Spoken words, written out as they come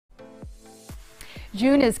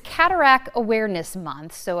June is Cataract Awareness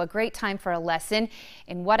Month, so a great time for a lesson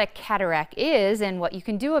in what a cataract is and what you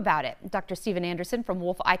can do about it. Dr. Stephen Anderson from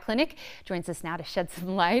Wolfe Eye Clinic joins us now to shed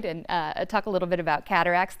some light and talk a little bit about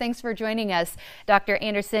cataracts. Thanks for joining us, Dr.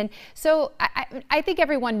 Anderson. So I think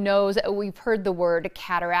everyone knows, we've heard the word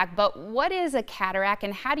cataract, but what is a cataract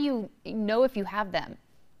and how do you know if you have them?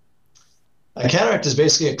 A cataract is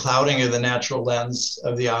basically a clouding of the natural lens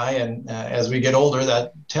of the eye, and as we get older,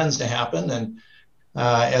 that tends to happen. And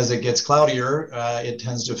as it gets cloudier, it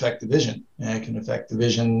tends to affect the vision. And it can affect the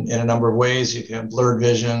vision in a number of ways. You can have blurred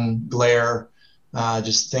vision, glare,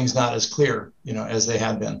 just things not as clear, as they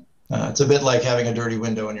had been. It's a bit like having a dirty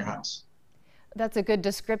window in your house. That's a good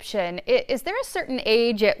description. Is there a certain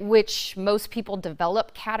age at which most people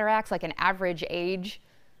develop cataracts, like an average age?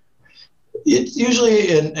 It's usually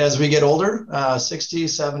as we get older, 60s,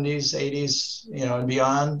 70s, 80s, and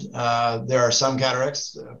beyond. There are some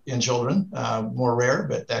cataracts in children, more rare,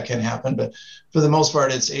 but that can happen. But for the most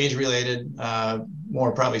part, it's age-related,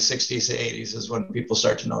 more probably 60s to 80s is when people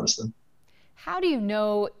start to notice them. How do you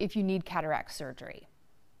know if you need cataract surgery?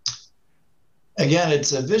 Again,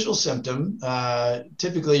 it's a visual symptom.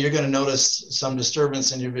 Typically, you're going to notice some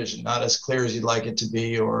disturbance in your vision, not as clear as you'd like it to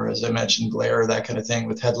be, or as I mentioned, glare, that kind of thing,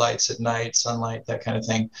 with headlights at night, sunlight, that kind of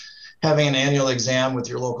thing. Having an annual exam with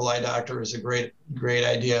your local eye doctor is a great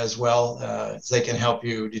idea as well. They can help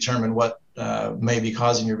you determine what may be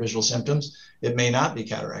causing your visual symptoms. It may not be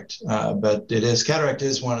cataract, but cataract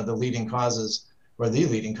is one of the leading causes, or the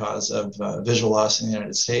leading cause of visual loss in the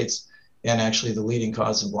United States. And actually the leading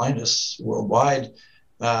cause of blindness worldwide.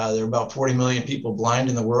 There are about 40 million people blind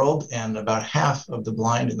in the world, and about half of the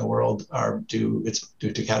blind in the world are due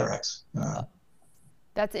to cataracts.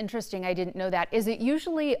 That's interesting. I didn't know that. Is it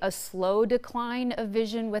usually a slow decline of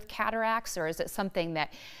vision with cataracts, or is it something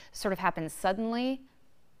that sort of happens suddenly?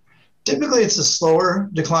 Typically, it's a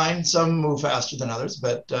slower decline. Some move faster than others,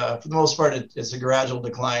 but for the most part, it's a gradual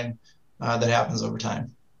decline that happens over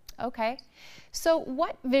time. Okay. So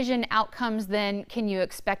what vision outcomes then can you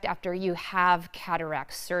expect after you have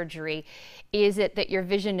cataract surgery? Is it that your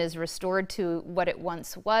vision is restored to what it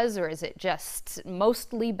once was, or is it just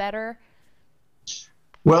mostly better?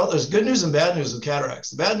 Well, there's good news and bad news with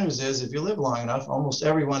cataracts. The bad news is if you live long enough, almost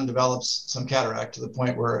everyone develops some cataract to the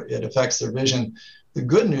point where it affects their vision. The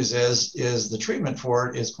good news is the treatment for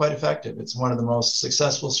it is quite effective. It's one of the most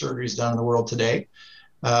successful surgeries done in the world today.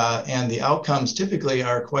 And the outcomes typically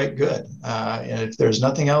are quite good. And if there's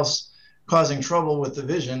nothing else causing trouble with the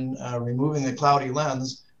vision, removing the cloudy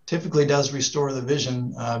lens typically does restore the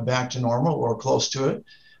vision back to normal or close to it.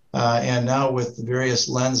 And now with the various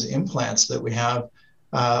lens implants that we have,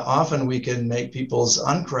 often we can make people's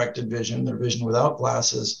uncorrected vision, their vision without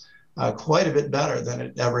glasses, quite a bit better than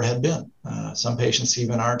it ever had been. Some patients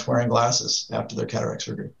even aren't wearing glasses after their cataract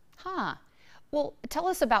surgery. Huh. Well, tell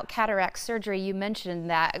us about cataract surgery. You mentioned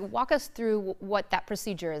that. Walk us through what that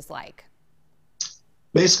procedure is like.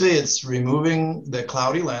 Basically, it's removing the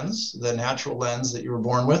cloudy lens, the natural lens that you were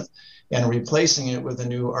born with, and replacing it with a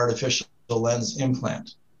new artificial lens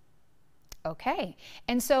implant. Okay.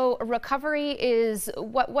 And so recovery is,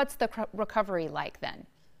 what's the recovery like then?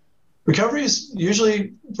 Recovery is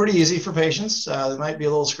usually pretty easy for patients. It might be a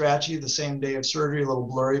little scratchy the same day of surgery, a little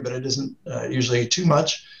blurry, but it isn't usually too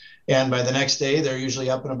much. And by the next day, they're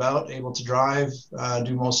usually up and about, able to drive,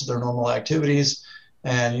 do most of their normal activities.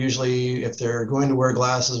 And usually, if they're going to wear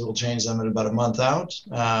glasses, we'll change them at about a month out.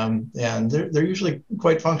 And they're usually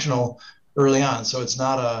quite functional early on. So it's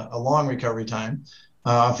not a long recovery time.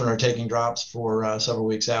 Often are taking drops for several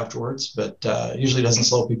weeks afterwards, but usually doesn't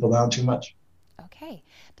slow people down too much. Okay.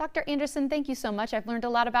 Dr. Anderson, thank you so much. I've learned a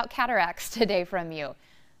lot about cataracts today from you.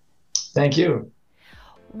 Thank you.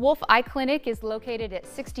 Wolfe Eye Clinic is located at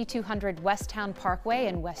 6200 West Town Parkway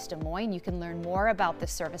in West Des Moines. You can learn more about the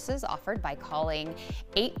services offered by calling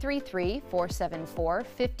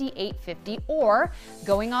 833-474-5850 or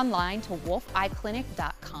going online to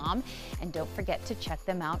wolfeyeclinic.com. And don't forget to check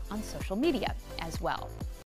them out on social media as well.